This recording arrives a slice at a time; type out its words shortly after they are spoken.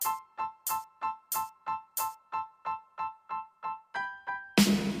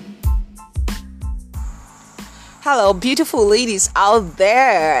Hello, beautiful ladies out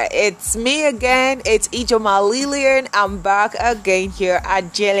there. It's me again. It's Ijoma Lillian. I'm back again here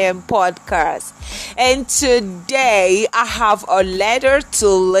at Jillian Podcast. And today I have a letter to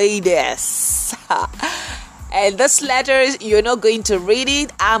ladies. And this letter, you're not going to read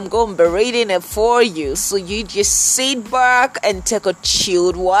it. I'm going to be reading it for you. So you just sit back and take a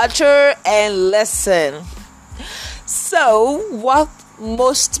chilled water and listen. So, what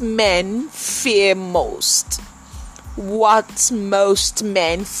most men fear most? What most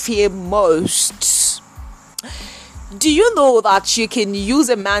men fear most? Do you know that you can use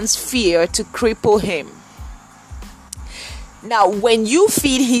a man's fear to cripple him? Now, when you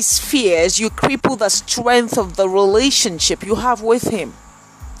feed his fears, you cripple the strength of the relationship you have with him.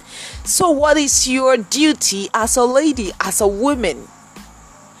 So what is your duty as a lady, as a woman?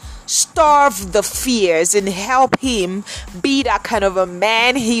 Starve the fears and help him be that kind of a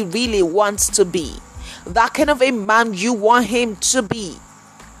man he really wants to be. That kind of a man you want him to be.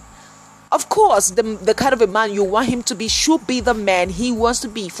 Of course, the kind of a man you want him to be should be the man he wants to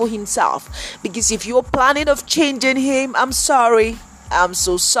be for himself. Because if you're planning of changing him, I'm sorry. I'm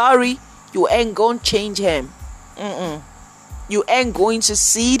so sorry. You ain't going to change him. You ain't going to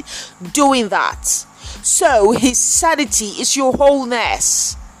succeed doing that. So his sanity is your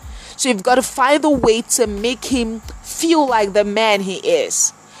wholeness. So you've got to find a way to make him feel like the man he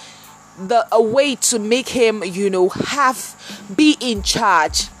is. A way to make him, be in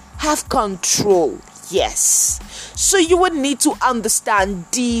charge, have control. Yes. So you would need to understand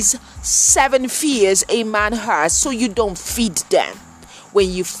these 7 fears a man has so you don't feed them. When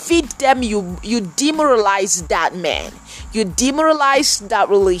you feed them, you demoralize that man. You demoralize that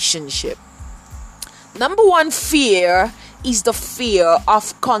relationship. Number 1 fear is the fear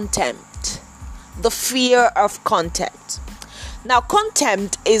of contempt. The fear of contempt. Now,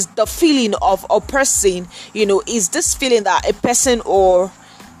 contempt is the feeling of a person, is this feeling that a person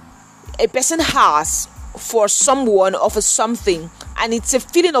has for someone or for something, and it's a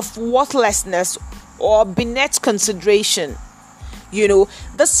feeling of worthlessness or beneath consideration.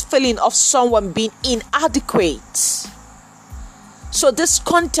 This feeling of someone being inadequate. So this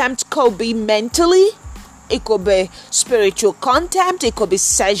contempt could be mentally, it could be spiritual contempt, it could be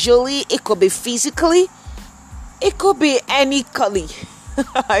sexually, it could be physically, it could be any color.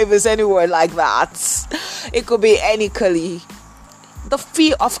 If it's anywhere like that, it could be any color. The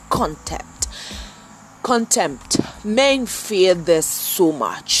fear of contempt. Men fear this so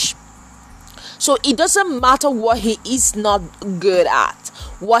much. So it doesn't matter what he is not good at,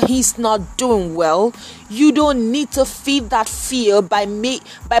 what he's not doing well. You don't need to feed that fear by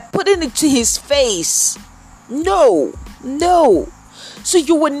putting it to his face. No. So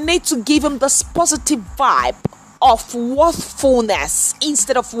you will need to give him this positive vibe of worthfulness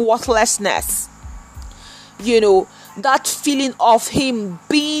instead of worthlessness. That feeling of him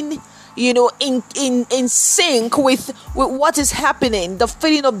being in sync with what is happening, the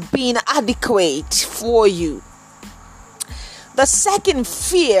feeling of being adequate for you. The second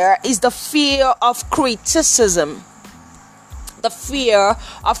fear is the fear of criticism. The fear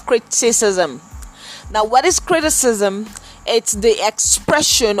of criticism. Now, what is criticism? It's the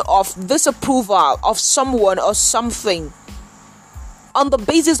expression of disapproval of someone or something on the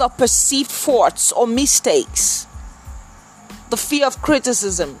basis of perceived faults or mistakes. The fear of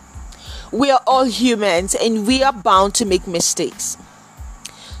criticism. We are all humans and we are bound to make mistakes.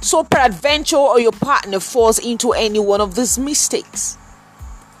 So peradventure or your partner falls into any one of these mistakes.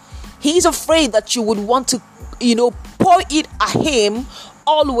 He's afraid that you would want to, pour it at him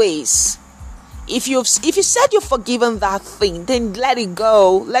always. If you said you've forgiven that thing, then let it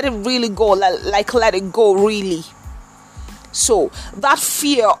go. Let it really go. Let it go really. So that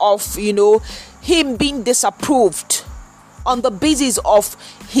fear of, him being disapproved on the basis of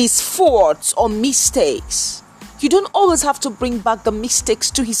his faults or mistakes. You don't always have to bring back the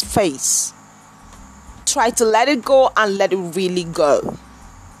mistakes to his face. Try to let it go and let it really go.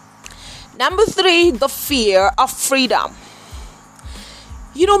 Number 3, the fear of freedom.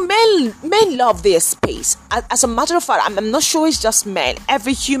 Men love their space. As a matter of fact, I'm not sure it's just men.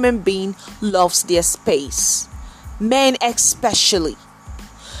 Every human being loves their space. Men especially.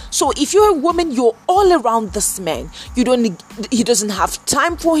 So if you're a woman, you're all around this man. He doesn't have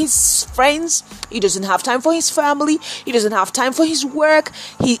time for his friends. He doesn't have time for his family. He doesn't have time for his work.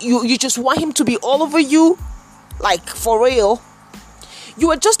 You just want him to be all over you. Like, for real. You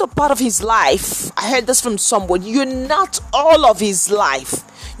are just a part of his life. I heard this from someone. You're not all of his life.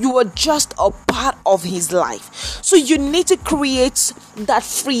 You are just a part of his life. So you need to create that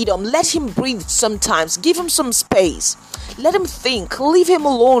freedom. Let him breathe sometimes. Give him some space. Let him think. Leave him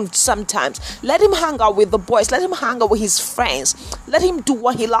alone sometimes. Let him hang out with the boys. Let him hang out with his friends. Let him do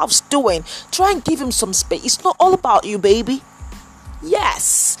what he loves doing. Try and give him some space. It's not all about you, baby.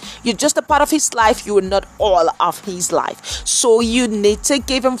 Yes, you're just a part of his life. You are not all of his life. So you need to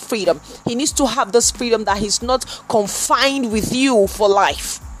give him freedom. He needs to have this freedom that he's not confined with you for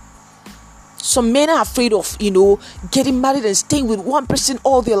life. Some men are afraid of, getting married and staying with one person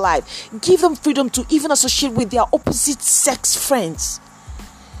all their life. Give them freedom to even associate with their opposite sex friends.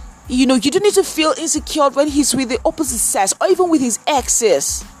 You don't need to feel insecure when he's with the opposite sex or even with his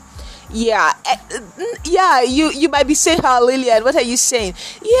exes. Yeah, you might be saying, "How, Lillian, what are you saying?"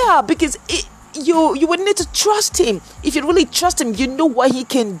 Yeah, because you would need to trust him. If you really trust him, you know what he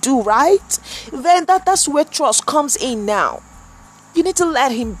can do, right? Then that's where trust comes in now. You need to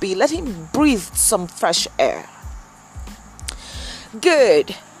let him be. Let him breathe some fresh air.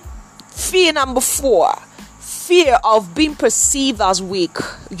 Good. Fear number 4. Fear of being perceived as weak.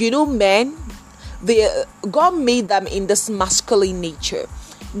 Men, God made them in this masculine nature.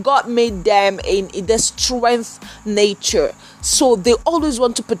 God made them in the strength nature. So they always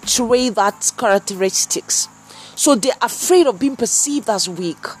want to portray that characteristics. So they're afraid of being perceived as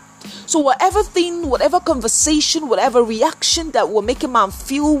weak. So whatever conversation, whatever reaction that will make a man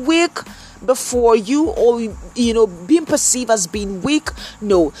feel weak before you, or being perceived as being weak,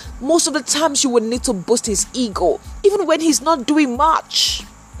 no. Most of the times you will need to boost his ego, even when he's not doing much.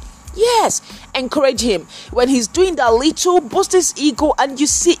 Yes, encourage him. When he's doing that little, boost his ego, and you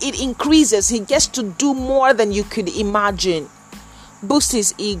see it increases. He gets to do more than you could imagine. Boost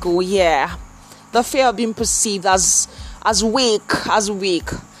his ego, yeah. The fear of being perceived as weak.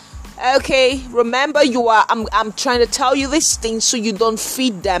 Okay, remember I'm trying to tell you these things so you don't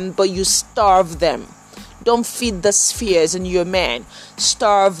feed them, but you starve them. Don't feed the fears in your man.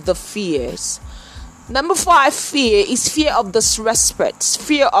 Starve the fears. Number 5, fear is fear of disrespect.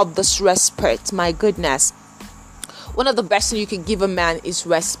 Fear of disrespect. My goodness. One of the best things you can give a man is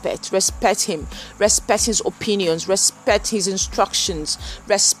respect. Respect him. Respect his opinions. Respect his instructions.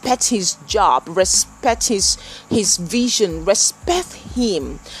 Respect his job. Respect his vision. Respect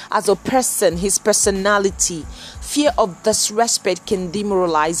him as a person, his personality. Fear of disrespect can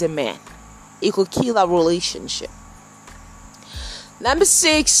demoralize a man. It could kill a relationship. Number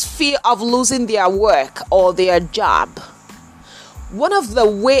 6, fear of losing their work or their job. One of the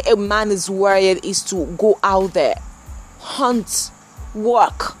way a man is worried is to go out there, hunt,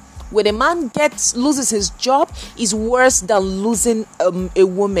 work. When a man loses his job, is worse than losing a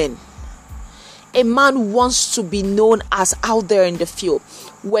woman. A man wants to be known as out there in the field.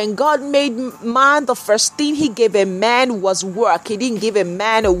 When God made man, the first thing he gave a man was work. He didn't give a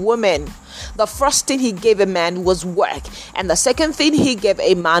man a woman. The first thing he gave a man was work. And the second thing he gave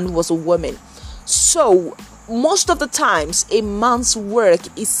a man was a woman. So, most of the times, a man's work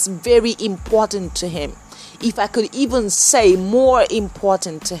is very important to him. If I could even say more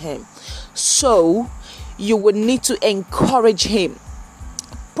important to him. So, you would need to encourage him.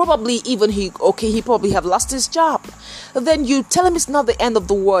 Probably even he probably have lost his job. Then you tell him it's not the end of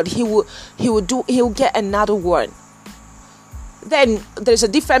the world. He'll get another one. Then there's a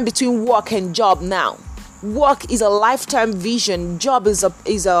difference between work and job now. Work is a lifetime vision. Job is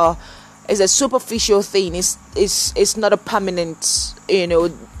a superficial thing. It's not a permanent,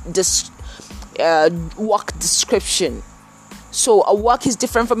 work description. So a work is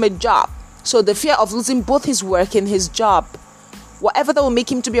different from a job. So the fear of losing both his work and his job, whatever that will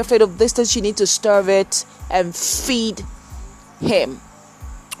make him to be afraid of distance, you need to starve it and feed him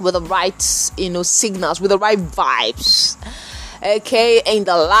with the right, signals, with the right vibes. Okay, and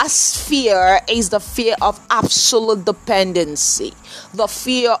the last fear is the fear of absolute dependency. The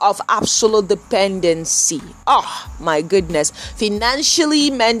fear of absolute dependency. Oh, my goodness. Financially,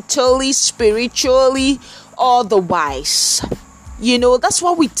 mentally, spiritually, otherwise. That's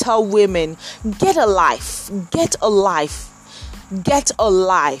why we tell women, get a life. Get a life. Get a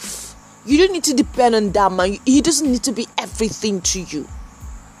life. You don't need to depend on that man. He doesn't need to be everything to you.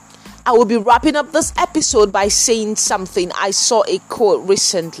 I will be wrapping up this episode by saying something. I saw a quote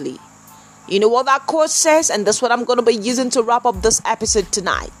recently. You know what that quote says? And that's what I'm going to be using to wrap up this episode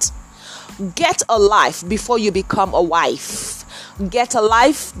tonight. Get a life before you become a wife. Get a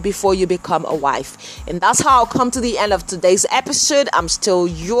life before you become a wife. And that's how I'll come to the end of today's episode. I'm still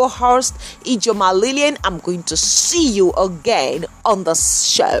your host, Ijoma Lillian. I'm going to see you again on the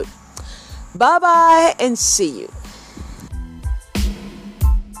show. Bye-bye and see you.